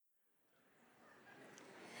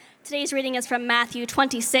Today's reading is from Matthew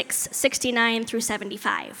 26, 69 through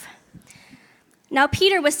 75. Now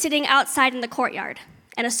Peter was sitting outside in the courtyard,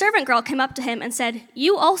 and a servant girl came up to him and said,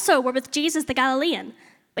 "You also were with Jesus the Galilean."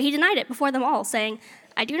 But he denied it before them all, saying,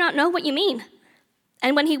 "I do not know what you mean."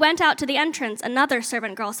 And when he went out to the entrance, another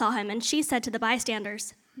servant girl saw him, and she said to the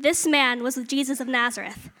bystanders, "This man was with Jesus of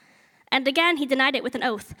Nazareth." And again he denied it with an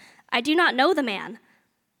oath, "I do not know the man."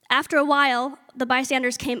 After a while, the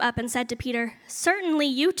bystanders came up and said to Peter, "Certainly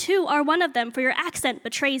you too are one of them, for your accent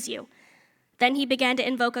betrays you." Then he began to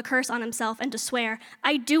invoke a curse on himself and to swear,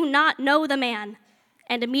 "I do not know the man."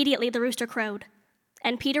 And immediately the rooster crowed.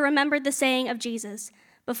 And Peter remembered the saying of Jesus,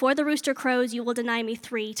 "Before the rooster crows, you will deny me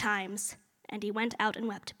 3 times." And he went out and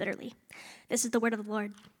wept bitterly. This is the word of the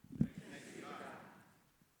Lord.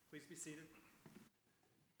 Please be seated.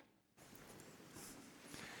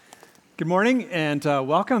 Good morning, and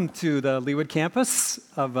welcome to the Leawood campus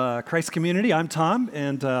of Christ Community. I'm Tom,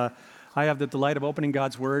 and I have the delight of opening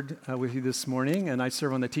God's Word with you this morning, and I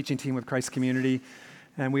serve on the teaching team with Christ Community,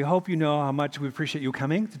 and we hope you know how much we appreciate you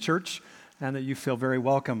coming to church and that you feel very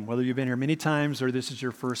welcome, whether you've been here many times or this is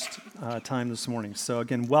your first time this morning. So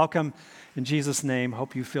again, welcome in Jesus' name.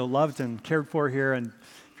 Hope you feel loved and cared for here, and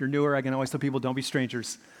if you're newer, I can always tell people, don't be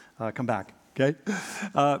strangers. Come back. Okay?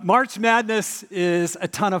 March Madness is a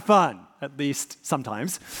ton of fun, at least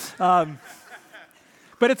sometimes. But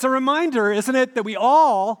it's a reminder, isn't it, that we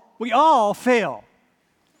all fail.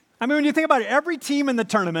 I mean, when you think about it, every team in the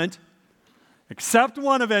tournament, except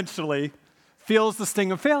one eventually, feels the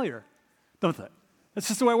sting of failure, don't they? That's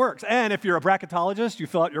just the way it works. And if you're a bracketologist, you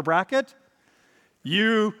fill out your bracket,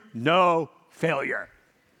 you know failure.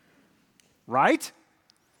 Right?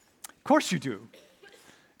 Of course you do.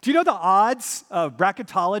 Do you know the odds of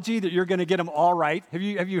bracketology that you're going to get them all right? Have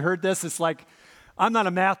you heard this? It's like, I'm not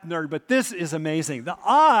a math nerd, but this is amazing. The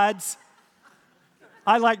odds,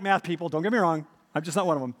 I like math people, don't get me wrong, I'm just not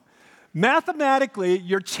one of them. Mathematically,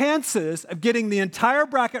 your chances of getting the entire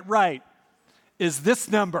bracket right is this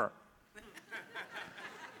number.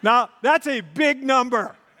 Now, that's a big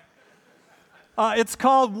number. It's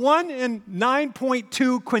called 1 in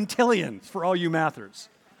 9.2 quintillions for all you mathers.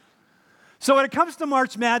 So when it comes to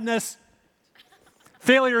March Madness,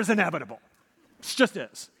 failure is inevitable. It just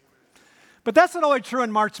is. But that's not always true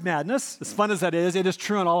in March Madness. As fun as that is, it is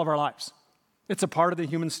true in all of our lives. It's a part of the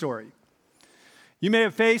human story. You may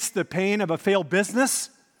have faced the pain of a failed business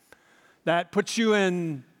that puts you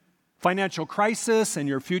in financial crisis and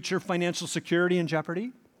your future financial security in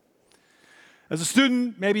jeopardy. As a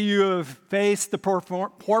student, maybe you have faced the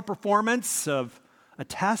poor performance of a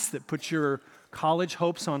test that puts your college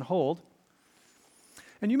hopes on hold.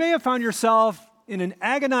 And you may have found yourself in an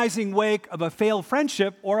agonizing wake of a failed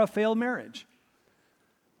friendship or a failed marriage.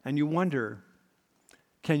 And you wonder,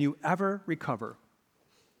 can you ever recover?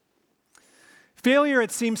 Failure,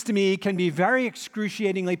 it seems to me, can be very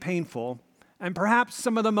excruciatingly painful and perhaps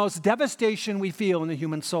some of the most devastation we feel in the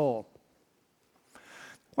human soul.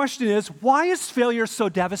 The question is, why is failure so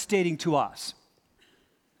devastating to us?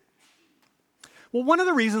 Well, one of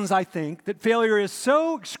the reasons I think that failure is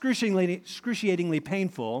so excruciatingly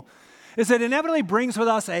painful is that it inevitably brings with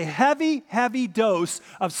us a heavy, heavy dose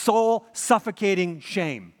of soul-suffocating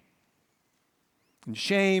shame. And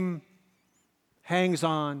shame hangs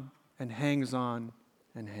on and hangs on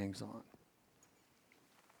and hangs on.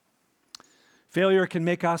 Failure can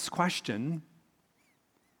make us question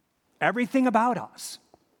everything about us.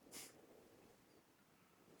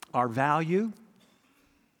 Our value,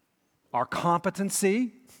 our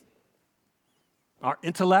competency, our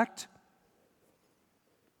intellect,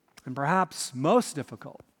 and perhaps most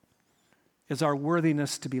difficult is our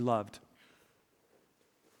worthiness to be loved.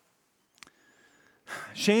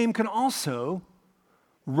 Shame can also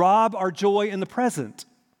rob our joy in the present.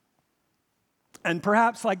 And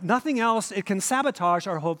perhaps like nothing else, it can sabotage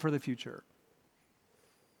our hope for the future.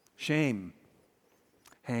 Shame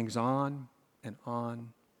hangs on and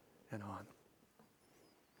on and on.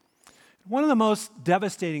 One of the most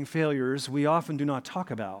devastating failures we often do not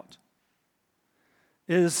talk about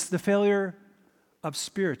is the failure of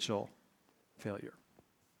spiritual failure.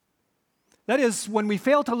 That is, when we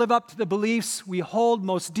fail to live up to the beliefs we hold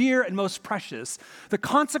most dear and most precious, the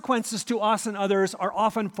consequences to us and others are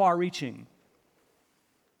often far-reaching.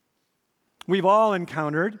 We've all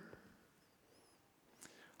encountered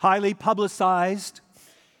highly publicized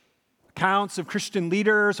accounts of Christian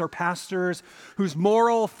leaders or pastors whose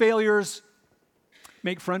moral failures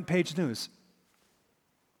make front-page news.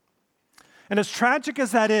 And as tragic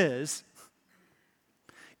as that is,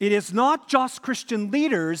 it is not just Christian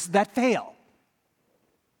leaders that fail.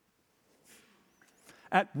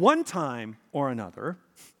 At one time or another,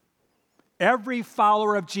 Every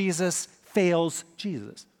follower of Jesus fails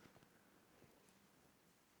Jesus.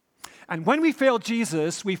 And when we fail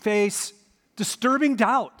Jesus, we face disturbing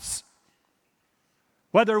doubts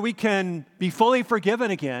whether we can be fully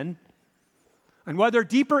forgiven again, and whether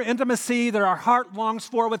deeper intimacy that our heart longs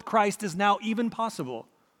for with Christ is now even possible,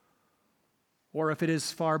 or if it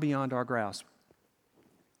is far beyond our grasp.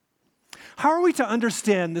 How are we to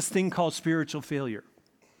understand this thing called spiritual failure?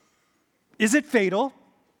 Is it fatal?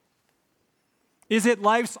 Is it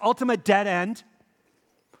life's ultimate dead end?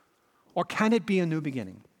 Or can it be a new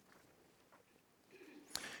beginning?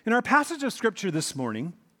 In our passage of Scripture this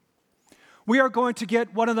morning, we are going to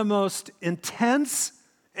get one of the most intense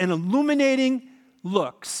and illuminating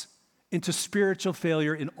looks into spiritual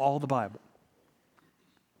failure in all the Bible.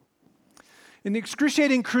 In the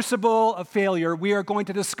excruciating crucible of failure, we are going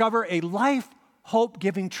to discover a life,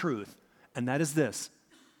 hope-giving truth, and that is this: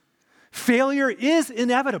 failure is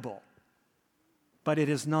inevitable, but it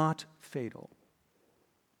is not fatal.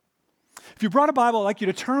 If you brought a Bible, I'd like you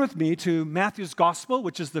to turn with me to Matthew's Gospel,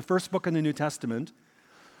 which is the first book in the New Testament.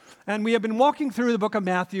 And we have been walking through the book of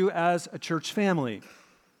Matthew as a church family.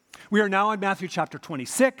 We are now in Matthew chapter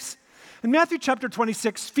 26. And Matthew chapter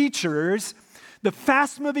 26 features the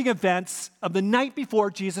fast-moving events of the night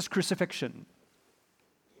before Jesus' crucifixion.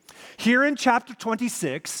 Here in chapter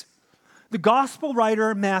 26, the gospel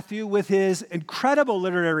writer Matthew, with his incredible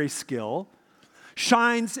literary skill,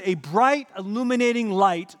 shines a bright, illuminating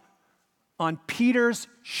light on Peter's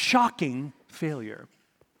shocking failure.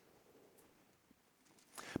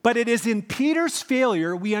 But it is in Peter's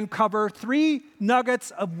failure we uncover 3 nuggets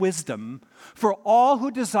of wisdom for all who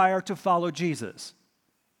desire to follow Jesus.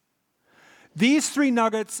 These 3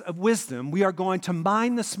 nuggets of wisdom we are going to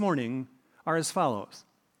mine this morning are as follows.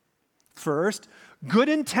 First, good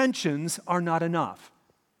intentions are not enough.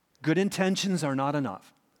 Good intentions are not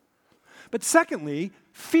enough. But secondly,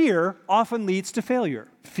 fear often leads to failure.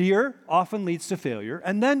 Fear often leads to failure.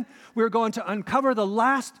 And then we're going to uncover the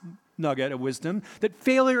last nugget of wisdom, that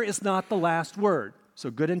failure is not the last word. So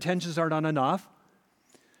good intentions are not enough.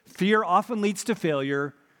 Fear often leads to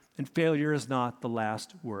failure, and failure is not the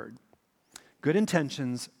last word. Good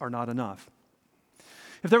intentions are not enough.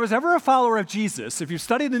 If there was ever a follower of Jesus, if you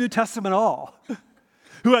study the New Testament at all,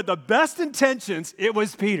 who had the best intentions, it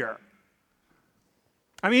was Peter.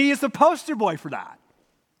 I mean, he is the poster boy for that.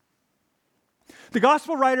 The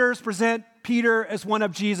gospel writers present Peter as one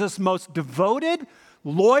of Jesus' most devoted,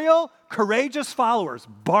 loyal, courageous followers,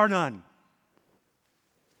 bar none.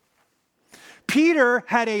 Peter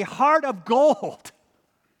had a heart of gold.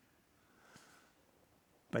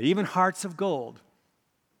 But even hearts of gold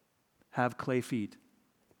have clay feet.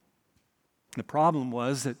 The problem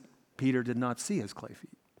was that Peter did not see his clay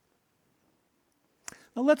feet.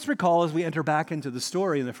 Now let's recall, as we enter back into the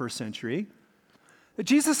story in the first century, that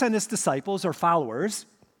Jesus and his disciples, or followers,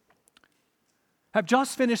 have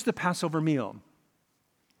just finished the Passover meal.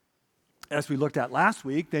 As we looked at last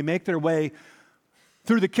week, they make their way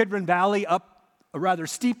through the Kidron Valley up a rather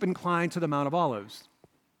steep incline to the Mount of Olives.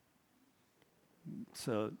 It's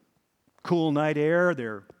a cool night air.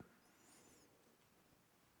 They're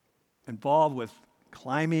involved with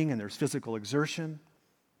climbing, and there's physical exertion.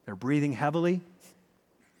 They're breathing heavily.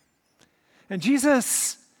 And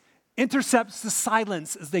Jesus intercepts the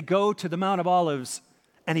silence as they go to the Mount of Olives,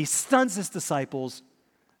 and he stuns his disciples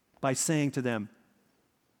by saying to them,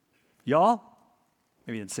 y'all,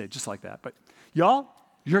 maybe he didn't say it just like that, but y'all,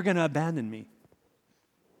 you're going to abandon me.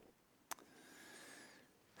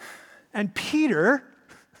 And Peter,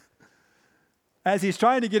 as he's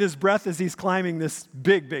trying to get his breath as he's climbing this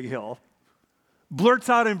big, big hill, blurts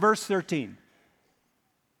out in verse 13,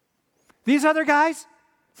 these other guys,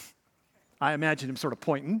 I imagine him sort of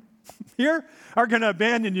pointing here, are going to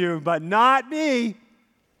abandon you, but not me.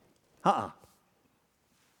 And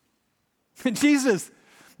Jesus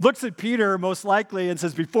looks at Peter most likely and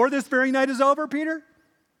says, before this very night is over, Peter?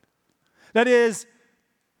 That is,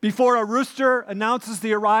 before a rooster announces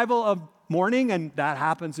the arrival of morning, and that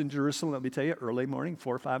happens in Jerusalem, let me tell you, early morning,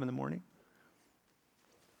 4 or 5 in the morning.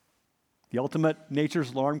 The ultimate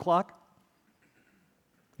nature's alarm clock.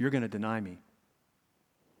 You're going to deny me.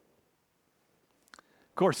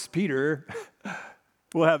 Of course, Peter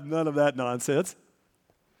will have none of that nonsense.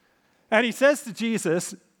 And he says to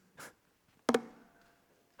Jesus,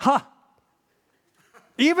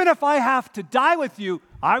 even if I have to die with you,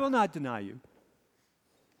 I will not deny you.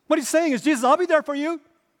 What he's saying is, Jesus, I'll be there for you.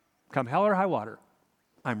 Come hell or high water,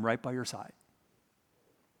 I'm right by your side.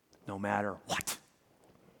 No matter what.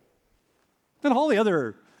 Then all the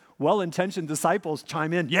other well-intentioned disciples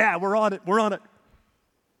chime in, yeah, we're on it.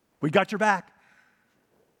 We got your back.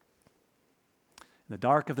 In the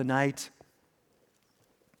dark of the night,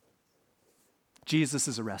 Jesus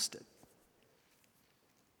is arrested.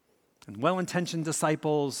 And well-intentioned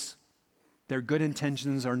disciples, their good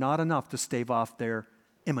intentions are not enough to stave off their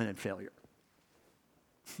imminent failure.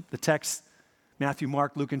 The text, Matthew,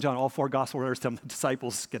 Mark, Luke, and John, all four gospel writers tell the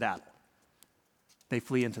disciples skedaddle. They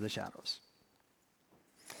flee into the shadows.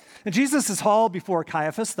 And Jesus is hauled before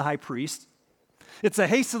Caiaphas, the high priest. It's a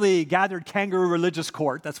hastily gathered kangaroo religious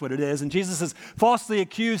court, that's what it is. And Jesus is falsely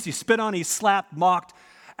accused, he's spit on, he's slapped, mocked.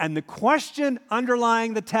 And the question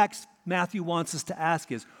underlying the text Matthew wants us to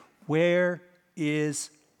ask is, where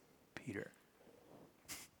is Peter?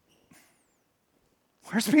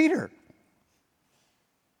 Where's Peter?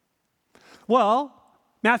 Well,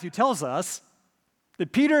 Matthew tells us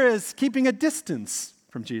that Peter is keeping a distance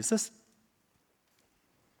from Jesus.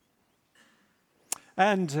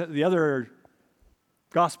 And the other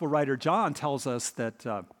gospel writer, John, tells us that,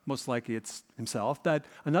 most likely it's himself, that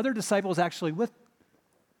another disciple is actually with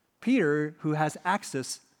Peter who has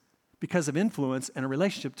access because of influence and a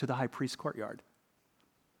relationship to the high priest's courtyard.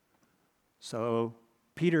 So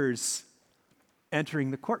Peter's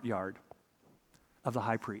entering the courtyard of the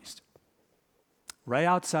high priest, right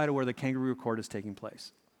outside of where the kangaroo court is taking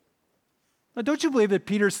place. Now, don't you believe that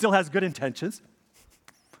Peter still has good intentions?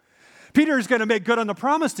 Peter is going to make good on the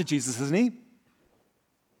promise to Jesus, isn't he?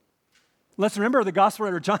 Let's remember the gospel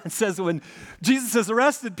writer John says that when Jesus is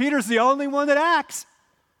arrested, Peter's the only one that acts.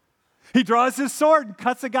 He draws his sword and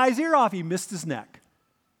cuts a guy's ear off. He missed his neck.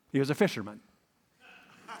 He was a fisherman.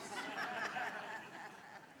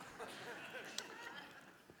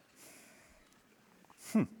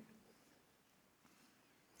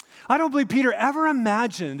 I don't believe Peter ever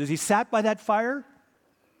imagined, as he sat by that fire,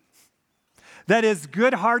 that his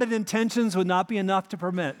good-hearted intentions would not be enough to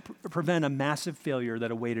prevent a massive failure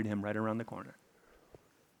that awaited him right around the corner.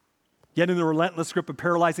 Yet in the relentless grip of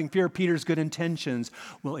paralyzing fear, Peter's good intentions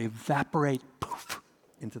will evaporate, poof,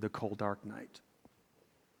 into the cold, dark night.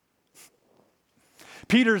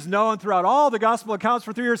 Peter's known throughout all the gospel accounts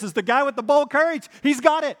for 3 years as the guy with the bold courage. He's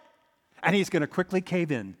got it. And he's going to quickly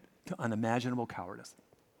cave in to unimaginable cowardice.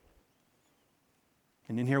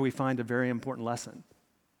 And in here we find a very important lesson.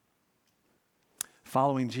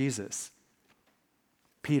 Following Jesus,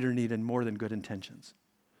 Peter needed more than good intentions.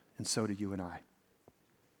 And so do you and I.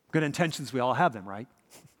 Good intentions, we all have them, right?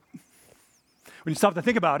 When you stop to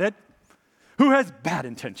think about it, who has bad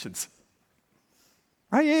intentions?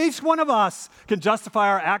 Right? Each one of us can justify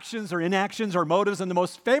our actions or inactions or motives in the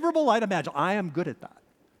most favorable light imaginable. I am good at that.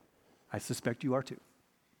 I suspect you are too.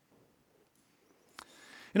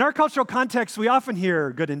 In our cultural context, we often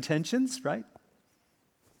hear good intentions, right?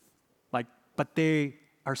 But they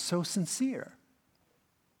are so sincere,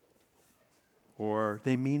 or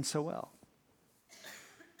they mean so well.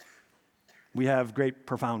 We have great,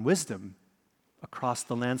 profound wisdom across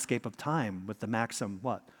the landscape of time with the maxim,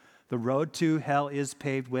 what? The road to hell is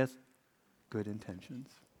paved with good intentions.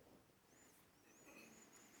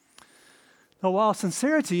 Now, while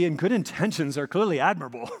sincerity and good intentions are clearly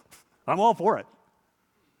admirable, I'm all for it.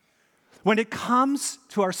 When it comes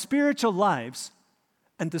to our spiritual lives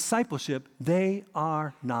and discipleship, they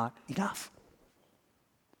are not enough.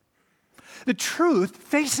 The truth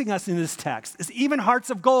facing us in this text is even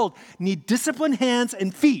hearts of gold need disciplined hands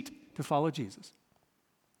and feet to follow Jesus.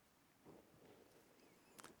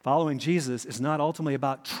 Following Jesus is not ultimately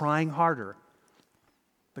about trying harder,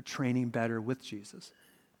 but training better with Jesus.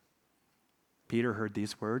 Peter heard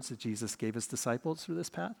these words that Jesus gave his disciples through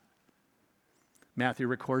this path. Matthew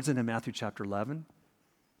records it in Matthew chapter 11,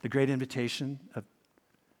 the great invitation of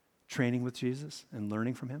training with Jesus and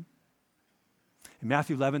learning from him. In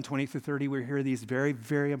Matthew 11, 20 through 30, we hear these very,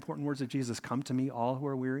 very important words of Jesus. Come to me, all who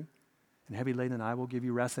are weary and heavy laden, and I will give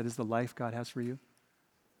you rest. That is the life God has for you.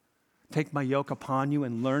 Take my yoke upon you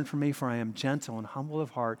and learn from me, for I am gentle and humble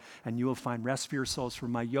of heart, and you will find rest for your souls, for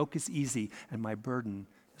my yoke is easy and my burden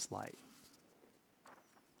is light.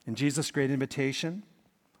 In Jesus' great invitation,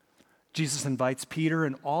 Jesus invites Peter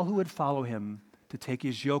and all who would follow him to take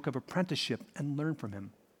his yoke of apprenticeship and learn from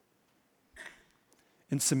him.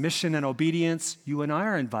 In submission and obedience, you and I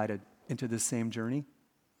are invited into this same journey.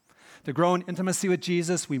 To grow in intimacy with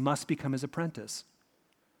Jesus, we must become his apprentice.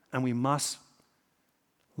 And we must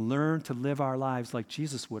learn to live our lives like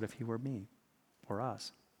Jesus would if he were me or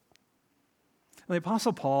us. And the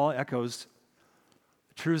Apostle Paul echoes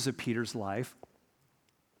the truths of Peter's life.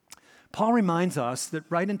 Paul reminds us that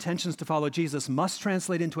right intentions to follow Jesus must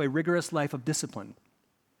translate into a rigorous life of discipline,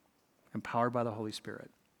 empowered by the Holy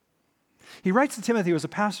Spirit. He writes to Timothy, who was a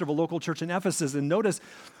pastor of a local church in Ephesus, and notice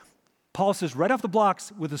Paul says right off the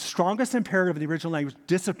blocks with the strongest imperative of the original language,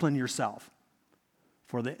 discipline yourself.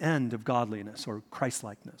 for the end of godliness or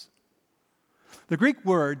Christ-likeness. The Greek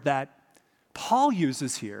word that Paul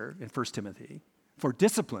uses here in 1 Timothy for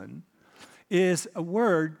discipline is a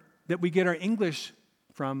word that we get our English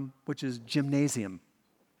from, which is gymnasium.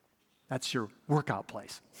 That's your workout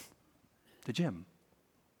place, the gym.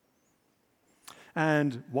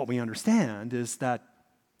 And what we understand is that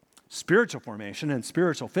spiritual formation and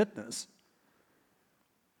spiritual fitness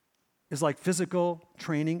is like physical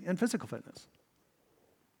training and physical fitness.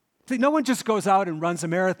 See, no one just goes out and runs a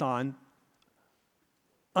marathon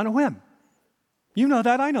on a whim. You know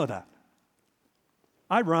that, I know that.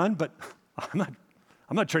 I run, but I'm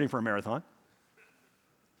not training for a marathon.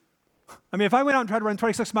 I mean, if I went out and tried to run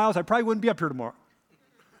 26 miles, I probably wouldn't be up here tomorrow.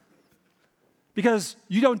 Because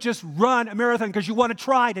you don't just run a marathon because you want to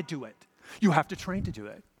try to do it. You have to train to do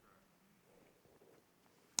it.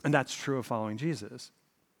 And that's true of following Jesus.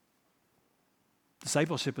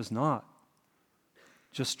 Discipleship is not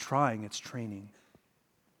just trying, it's training.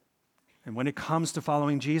 And when it comes to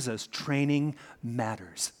following Jesus, training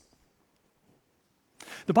matters.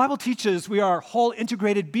 The Bible teaches we are whole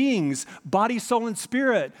integrated beings, body, soul, and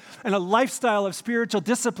spirit, and a lifestyle of spiritual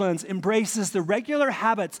disciplines embraces the regular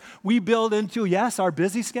habits we build into, yes, our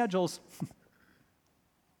busy schedules.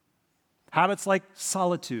 Habits like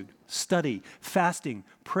solitude, study, fasting,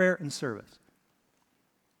 prayer, and service.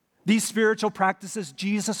 These spiritual practices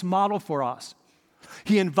Jesus modeled for us.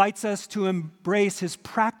 He invites us to embrace his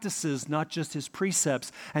practices, not just his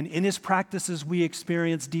precepts. And in his practices, we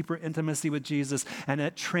experience deeper intimacy with Jesus, and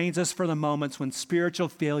it trains us for the moments when spiritual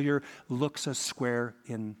failure looks us square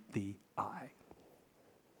in the eye.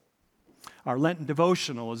 Our Lenten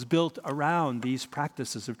devotional is built around these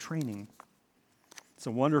practices of training. It's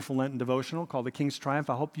a wonderful Lenten devotional called The King's Triumph.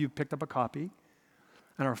 I hope you picked up a copy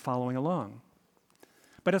and are following along.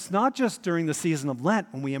 But it's not just during the season of Lent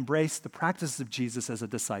when we embrace the practices of Jesus as a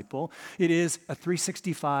disciple. It is a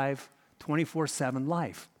 365, 24/7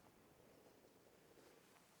 life.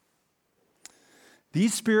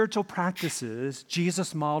 These spiritual practices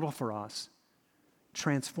Jesus modeled for us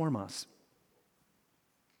transform us.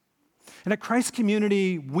 And at Christ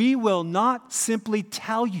Community, we will not simply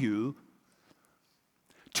tell you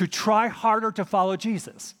to try harder to follow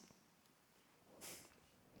Jesus.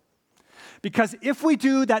 Because if we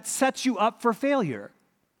do, that sets you up for failure.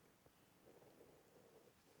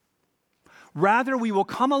 Rather, we will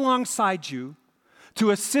come alongside you to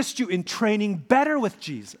assist you in training better with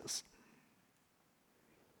Jesus.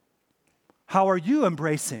 How are you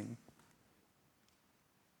embracing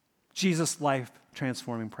Jesus'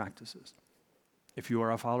 life-transforming practices? If you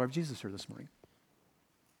are a follower of Jesus here this morning.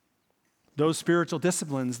 Those spiritual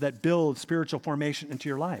disciplines that build spiritual formation into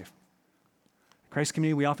your life. Christ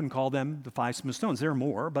Community, we often call them the 5 smooth stones. There are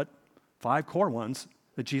more, but 5 core ones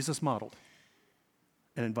that Jesus modeled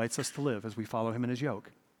and invites us to live as we follow him in his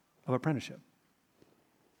yoke of apprenticeship.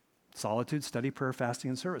 Solitude, study, prayer, fasting,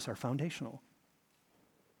 and service are foundational.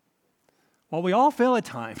 While we all fail at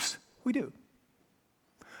times, we do.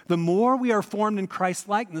 The more we are formed in Christ's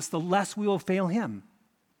likeness, the less we will fail him.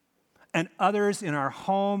 And others in our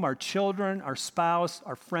home, our children, our spouse,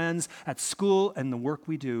 our friends, at school, and the work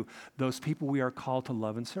we do, those people we are called to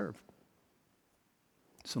love and serve.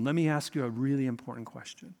 So let me ask you a really important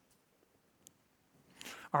question.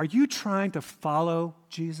 Are you trying to follow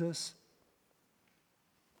Jesus,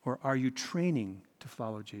 or are you training to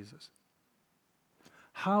follow Jesus?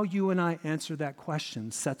 How you and I answer that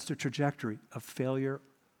question sets the trajectory of failure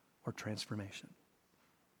or transformation.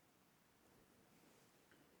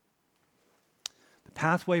 The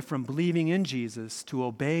pathway from believing in Jesus to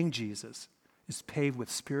obeying Jesus is paved with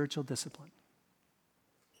spiritual discipline.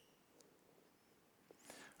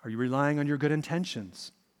 Are you relying on your good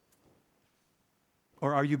intentions?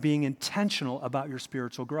 Or are you being intentional about your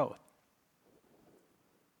spiritual growth?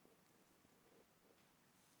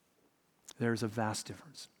 There's a vast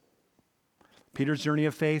difference. Peter's journey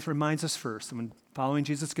of faith reminds us first that when following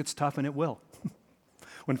Jesus gets tough, and it will.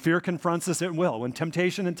 When fear confronts us, it will. When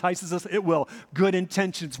temptation entices us, it will. Good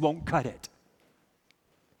intentions won't cut it.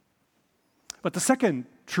 But the second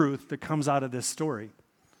truth that comes out of this story,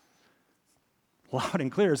 loud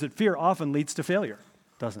and clear, is that fear often leads to failure,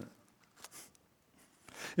 doesn't it?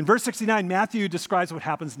 In verse 69, Matthew describes what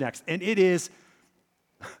happens next, and it is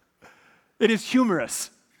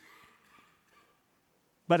humorous,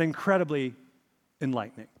 but incredibly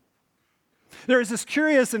enlightening. There is this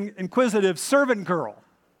curious and inquisitive servant girl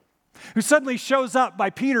who suddenly shows up by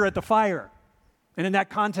Peter at the fire. And in that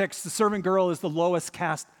context, the servant girl is the lowest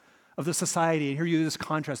caste of the society. And here you this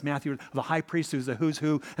contrast, Matthew, the high priest who's the who's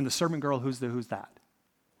who, and the servant girl who's the who's that,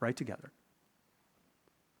 right together.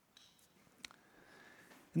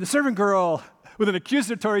 And the servant girl, with an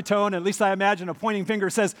accusatory tone, at least I imagine a pointing finger,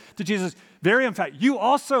 says to Jesus, very emphatic, you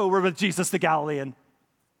also were with Jesus the Galilean.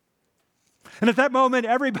 And at that moment,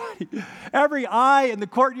 every eye in the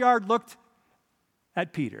courtyard looked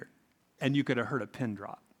at Peter, and you could have heard a pin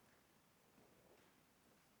drop.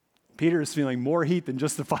 Peter is feeling more heat than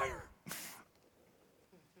just the fire.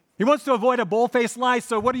 He wants to avoid a bold-faced lie,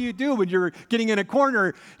 so what do you do when you're getting in a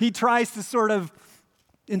corner? He tries to sort of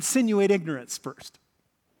insinuate ignorance first.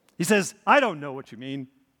 He says, I don't know what you mean.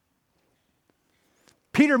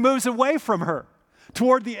 Peter moves away from her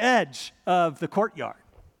toward the edge of the courtyard.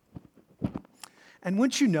 And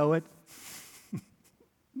wouldn't you know it,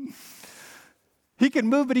 he can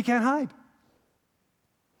move, but he can't hide.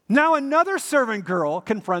 Now another servant girl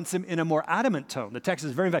confronts him in a more adamant tone. The text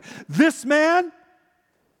is very emphatic. This man,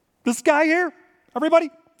 this guy here,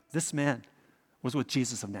 everybody, this man was with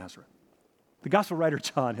Jesus of Nazareth. The gospel writer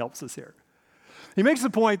John helps us here. He makes the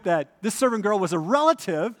point that this servant girl was a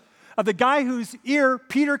relative of the guy whose ear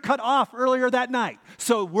Peter cut off earlier that night.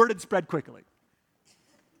 So word had spread quickly.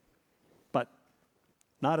 But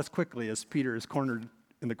not as quickly as Peter is cornered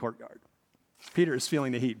in the courtyard. Peter is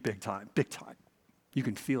feeling the heat big time, big time. You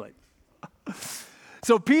can feel it.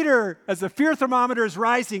 So Peter, as the fear thermometer is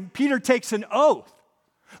rising, Peter takes an oath.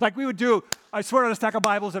 Like we would do, I swear on a stack of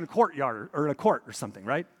Bibles in a courtyard or in a court or something,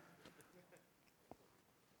 right?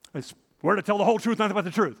 I swear to tell the whole truth, nothing but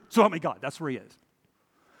the truth. So help me God. That's where he is.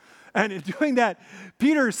 And in doing that,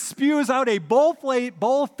 Peter spews out a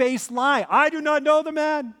bold-faced lie. I do not know the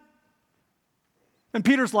man. And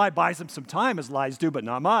Peter's lie buys him some time, as lies do, but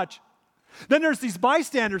not much. Then there's these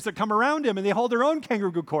bystanders that come around him, and they hold their own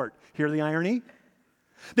kangaroo court. Hear the irony?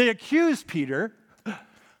 They accuse Peter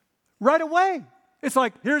right away. It's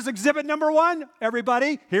like, here's exhibit number 1,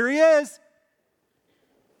 everybody. Here he is.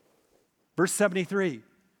 Verse 73.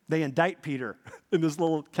 They indict Peter in this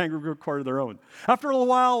little kangaroo court of their own. After a little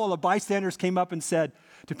while, the bystanders came up and said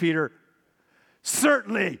to Peter,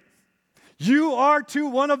 certainly, you are too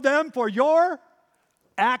one of them, for your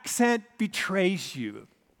accent betrays you.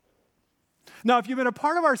 Now, if you've been a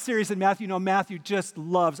part of our series in Matthew, you know Matthew just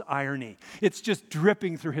loves irony. It's just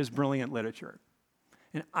dripping through his brilliant literature.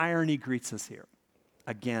 And irony greets us here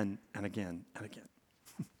again and again and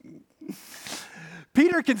again.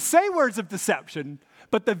 Peter can say words of deception,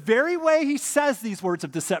 but the very way he says these words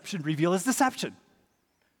of deception reveal his deception.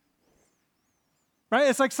 Right?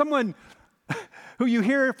 It's like someone who you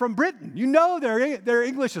hear from Britain. You know their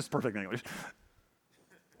English is perfect English.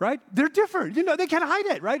 Right? They're different. You know, they can't hide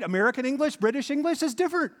it, right? American English, British English is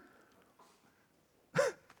different.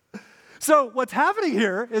 So what's happening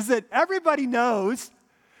here is that everybody knows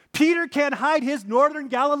Peter can't hide his northern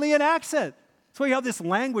Galilean accent. So you have this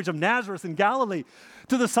language of Nazareth and Galilee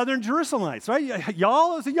to the southern Jerusalemites, right?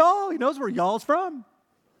 Y'all is a y'all. He knows where y'all's from.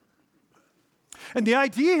 And the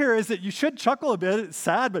idea here is that you should chuckle a bit. It's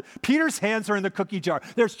sad, but Peter's hands are in the cookie jar.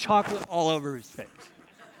 There's chocolate all over his face.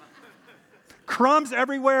 Crumbs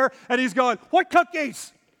everywhere, and he's going, what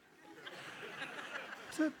cookies?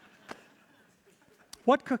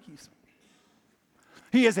 What cookies?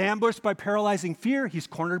 He is ambushed by paralyzing fear. He's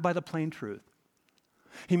cornered by the plain truth.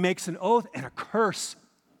 He makes an oath and a curse.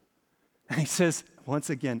 And he says, once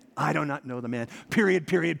again, I do not know the man. Period,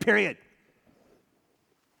 period, period.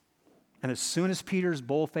 And as soon as Peter's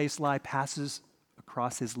bold-faced lie passes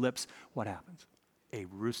across his lips, what happens? A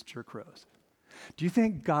rooster crows. Do you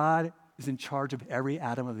think God is in charge of every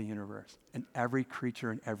atom of the universe and every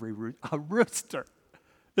creature and every root? A rooster.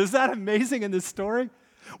 Is that amazing in this story?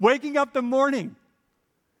 Waking up the morning.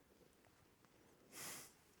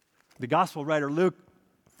 The gospel writer Luke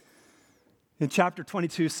in chapter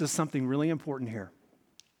 22 says something really important here.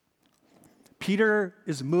 Peter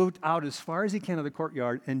is moved out as far as he can of the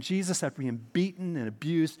courtyard, and Jesus, after being beaten and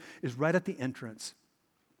abused, is right at the entrance.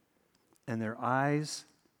 And their eyes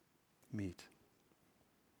meet.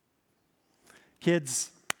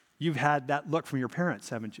 Kids, you've had that look from your parents,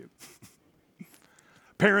 haven't you?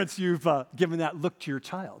 Parents, you've given that look to your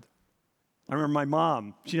child. I remember my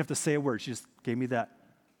mom, she didn't have to say a word. She just gave me that.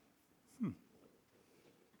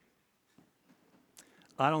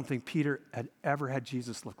 I don't think Peter had ever had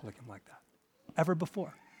Jesus look like him like that, ever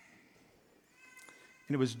before.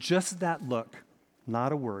 And it was just that look,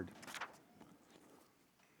 not a word,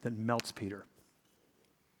 that melts Peter.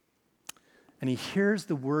 And he hears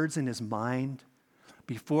the words in his mind,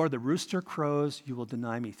 before the rooster crows, you will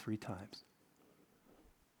deny me 3 times.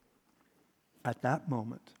 At that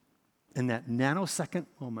moment, in that nanosecond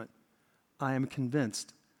moment, I am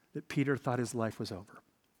convinced that Peter thought his life was over.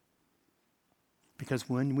 Because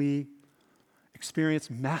when we experience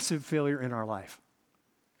massive failure in our life,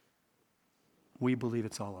 we believe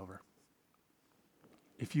it's all over.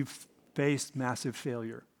 If you've faced massive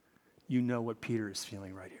failure, you know what Peter is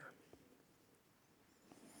feeling right here.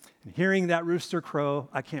 And hearing that rooster crow,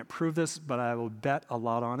 I can't prove this, but I will bet a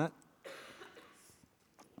lot on it.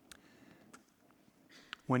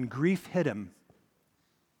 When grief hit him,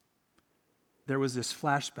 there was this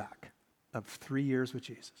flashback of 3 years with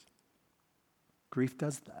Jesus. Grief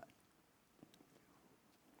does that.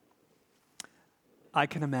 I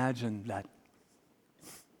can imagine that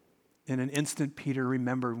in an instant, Peter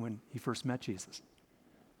remembered when he first met Jesus,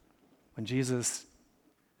 when Jesus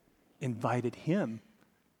invited him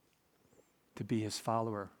to be his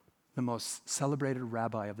follower, the most celebrated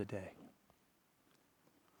rabbi of the day.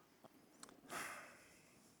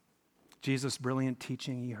 Jesus' brilliant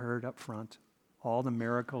teaching he heard up front, all the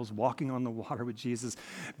miracles, walking on the water with Jesus,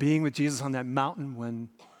 being with Jesus on that mountain when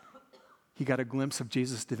he got a glimpse of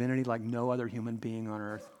Jesus' divinity like no other human being on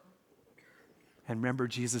earth. And remember,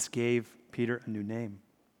 Jesus gave Peter a new name.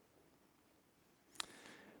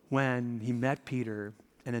 When he met Peter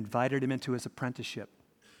and invited him into his apprenticeship,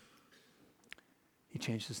 he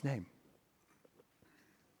changed his name.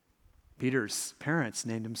 Peter's parents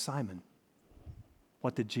named him Simon.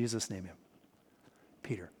 What did Jesus name him?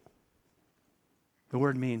 Peter. The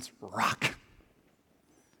word means rock.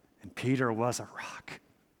 And Peter was a rock.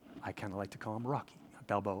 I kind of like to call him Rocky. Not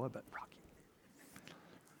Balboa, but Rocky.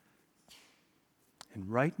 And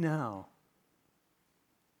right now,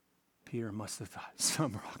 Peter must have thought,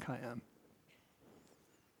 some rock I am.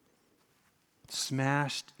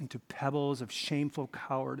 Smashed into pebbles of shameful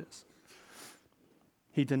cowardice.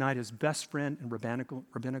 He denied his best friend and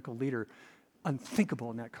rabbinical leader, unthinkable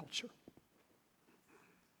in that culture.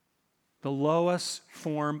 The lowest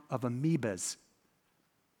form of amoebas,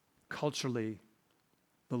 culturally,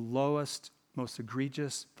 the lowest, most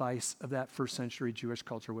egregious vice of that first century Jewish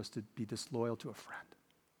culture was to be disloyal to a friend.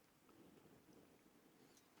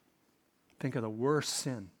 Think of the worst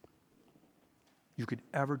sin you could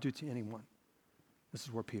ever do to anyone. This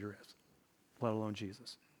is where Peter is, let alone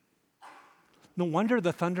Jesus. No wonder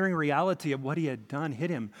the thundering reality of what he had done hit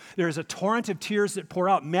him. There is a torrent of tears that pour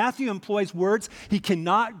out. Matthew employs words he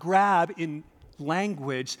cannot grab in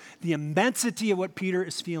language, the immensity of what Peter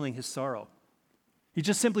is feeling, his sorrow. He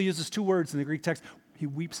just simply uses 2 words in the Greek text. He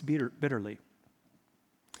weeps bitterly.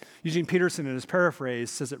 Eugene Peterson, in his paraphrase,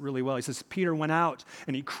 says it really well. He says, Peter went out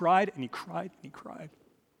and he cried and he cried and he cried.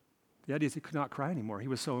 The idea is he could not cry anymore. He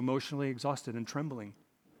was so emotionally exhausted and trembling.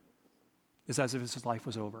 It's as if his life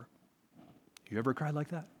was over. You ever cried like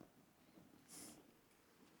that?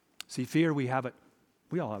 See, fear, we have it.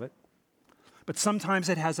 We all have it. But sometimes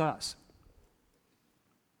it has us.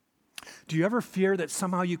 Do you ever fear that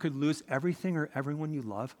somehow you could lose everything or everyone you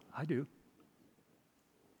love? I do.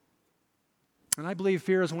 And I believe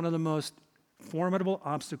fear is one of the most formidable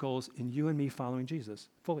obstacles in you and me following Jesus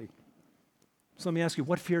fully. So let me ask you,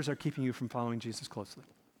 what fears are keeping you from following Jesus closely?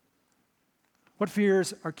 What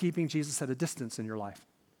fears are keeping Jesus at a distance in your life?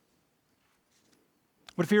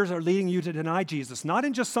 What fears are leading you to deny Jesus, not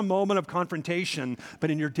in just some moment of confrontation, but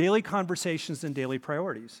in your daily conversations and daily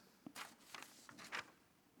priorities?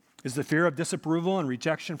 Is the fear of disapproval and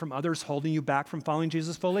rejection from others holding you back from following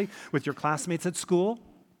Jesus fully? With your classmates at school?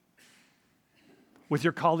 With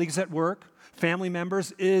your colleagues at work? Family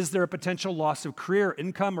members? Is there a potential loss of career,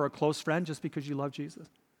 income, or a close friend just because you love Jesus?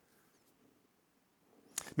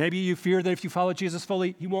 Maybe you fear that if you follow Jesus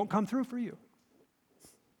fully, he won't come through for you.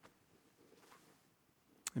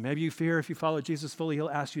 And maybe you fear if you follow Jesus fully, he'll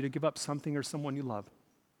ask you to give up something or someone you love.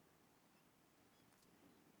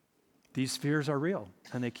 These fears are real,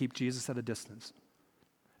 and they keep Jesus at a distance.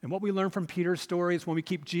 And what we learn from Peter's story is when we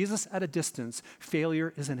keep Jesus at a distance,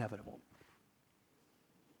 failure is inevitable,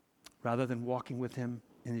 rather than walking with him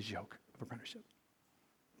in his yoke of apprenticeship,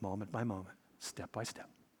 moment by moment, step by step.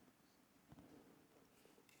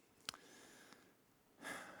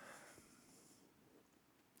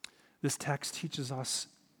 This text teaches us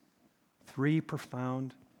 3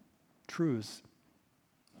 profound truths.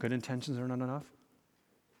 Good intentions are not enough.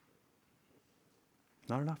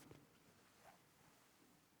 Not enough.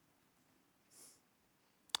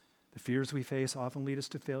 The fears we face often lead us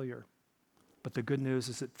to failure. But the good news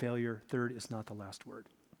is that failure, third, is not the last word.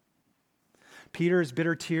 Peter's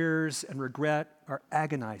bitter tears and regret are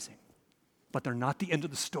agonizing, but they're not the end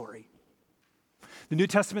of the story. The New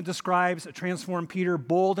Testament describes a transformed Peter,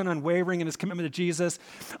 bold and unwavering in his commitment to Jesus.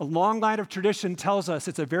 A long line of tradition tells us,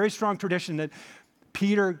 it's a very strong tradition, that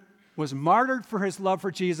Peter was martyred for his love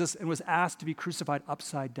for Jesus and was asked to be crucified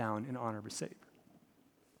upside down in honor of his Savior.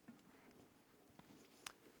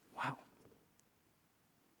 Wow.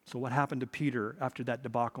 So what happened to Peter after that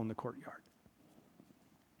debacle in the courtyard?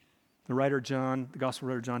 The gospel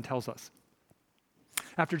writer John tells us.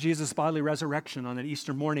 After Jesus' bodily resurrection on an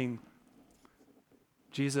Easter morning,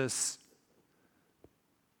 Jesus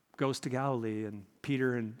goes to Galilee, and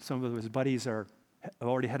Peter and some of his buddies have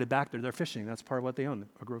already headed back there. They're fishing. That's part of what they own,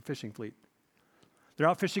 a Grove fishing fleet. They're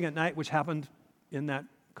out fishing at night, which happened in that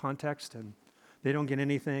context, and they don't get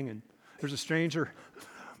anything. And there's a stranger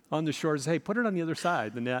on the shore who says, hey, put it on the other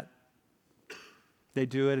side, the net. They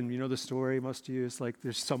do it, and you know the story, most of you. It's like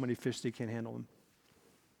there's so many fish they can't handle them.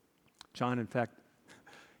 John, in fact,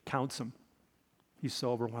 counts them. He's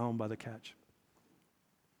so overwhelmed by the catch.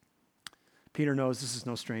 Peter knows this is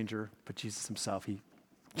no stranger, but Jesus himself, he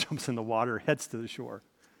jumps in the water, heads to the shore.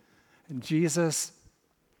 And Jesus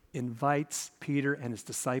invites Peter and his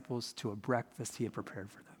disciples to a breakfast he had prepared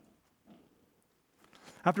for them.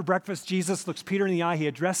 After breakfast, Jesus looks Peter in the eye. He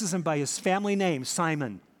addresses him by his family name,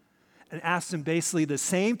 Simon, and asks him basically the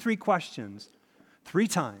same 3 questions 3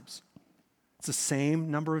 times. It's the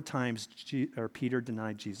same number of times Peter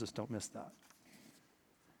denied Jesus. Don't miss that.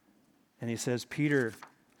 And he says, Peter,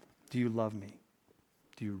 do you love me?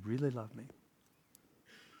 Do you really love me?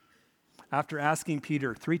 After asking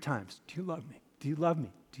Peter 3 times, do you love me? Do you love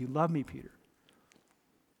me? Do you love me, Peter?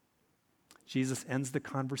 Jesus ends the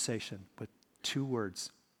conversation with 2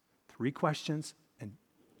 words, 3 questions, and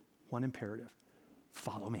 1 imperative.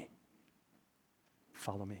 Follow me.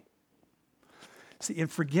 Follow me. See, in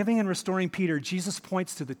forgiving and restoring Peter, Jesus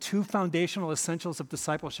points to the 2 foundational essentials of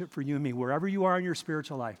discipleship for you and me, wherever you are in your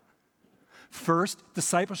spiritual life. First,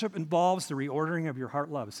 discipleship involves the reordering of your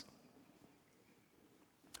heart loves.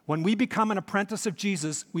 When we become an apprentice of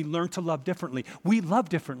Jesus, we learn to love differently. We love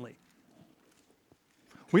differently.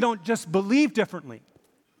 We don't just believe differently.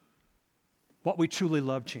 What we truly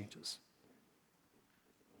love changes.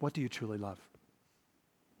 What do you truly love?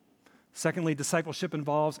 Secondly, discipleship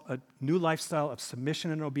involves a new lifestyle of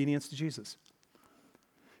submission and obedience to Jesus.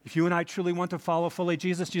 If you and I truly want to follow fully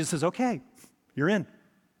Jesus, Jesus says, okay, you're in.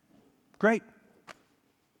 Great.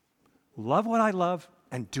 Love what I love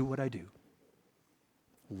and do what I do.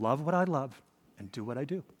 Love what I love and do what I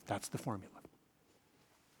do. That's the formula.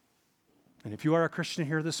 And if you are a Christian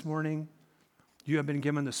here this morning, you have been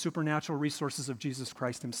given the supernatural resources of Jesus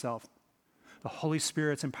Christ himself, the Holy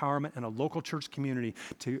Spirit's empowerment, and a local church community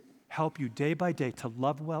to help you day by day to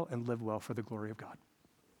love well and live well for the glory of God.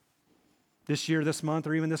 This year, this month,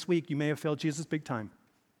 or even this week, you may have failed Jesus big time.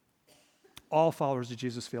 All followers of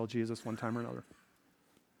Jesus fail Jesus one time or another.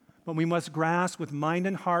 But we must grasp with mind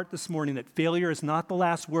and heart this morning that failure is not the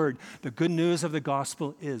last word. The good news of the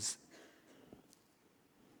gospel is.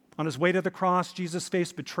 On his way to the cross, Jesus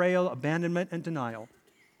faced betrayal, abandonment, and denial.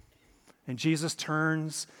 And Jesus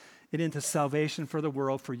turns it into salvation for the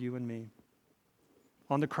world, for you and me.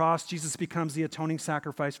 On the cross, Jesus becomes the atoning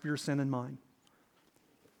sacrifice for your sin and mine.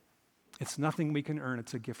 It's nothing we can earn.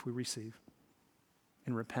 It's a gift we receive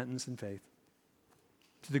in repentance and faith.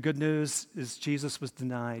 The good news is Jesus was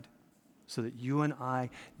denied so that you and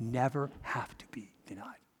I never have to be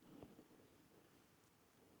denied.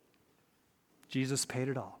 Jesus paid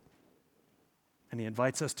it all. And he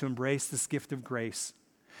invites us to embrace this gift of grace.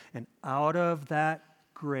 And out of that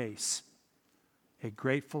grace, a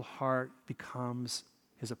grateful heart becomes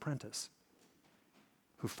his apprentice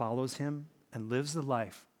who follows him and lives the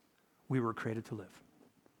life we were created to live.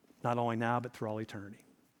 Not only now, but through all eternity.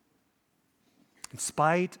 In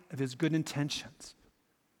spite of his good intentions,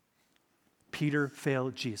 Peter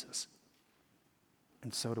failed Jesus.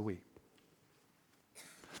 And so do we.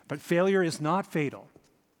 But failure is not fatal.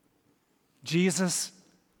 Jesus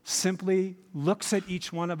simply looks at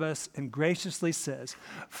each one of us and graciously says,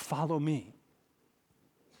 follow me.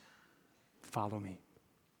 Follow me.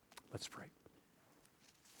 Let's pray.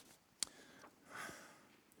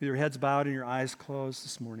 With your heads bowed and your eyes closed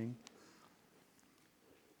this morning.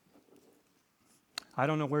 I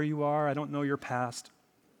don't know where you are. I don't know your past.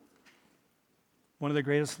 One of the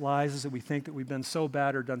greatest lies is that we think that we've been so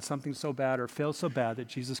bad or done something so bad or failed so bad that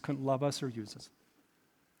Jesus couldn't love us or use us.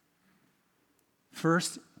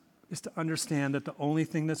 First is to understand that the only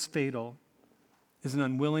thing that's fatal is an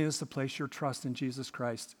unwillingness to place your trust in Jesus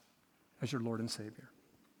Christ as your Lord and Savior.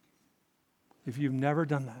 If you've never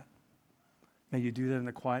done that, may you do that in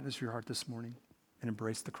the quietness of your heart this morning and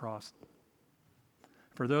embrace the cross.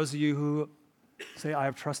 For those of you who say, I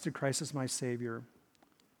have trusted Christ as my Savior,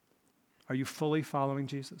 are you fully following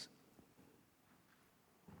Jesus?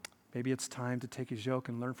 Maybe it's time to take his yoke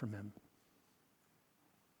and learn from him.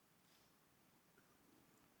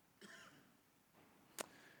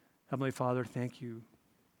 Heavenly Father, thank you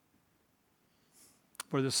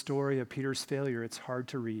for the story of Peter's failure. It's hard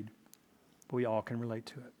to read, but we all can relate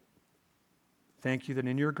to it. Thank you that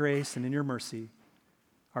in your grace and in your mercy,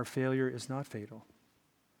 our failure is not fatal.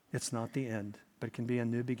 It's not the end, but it can be a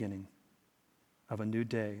new beginning of a new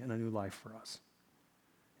day and a new life for us.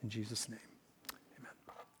 In Jesus' name.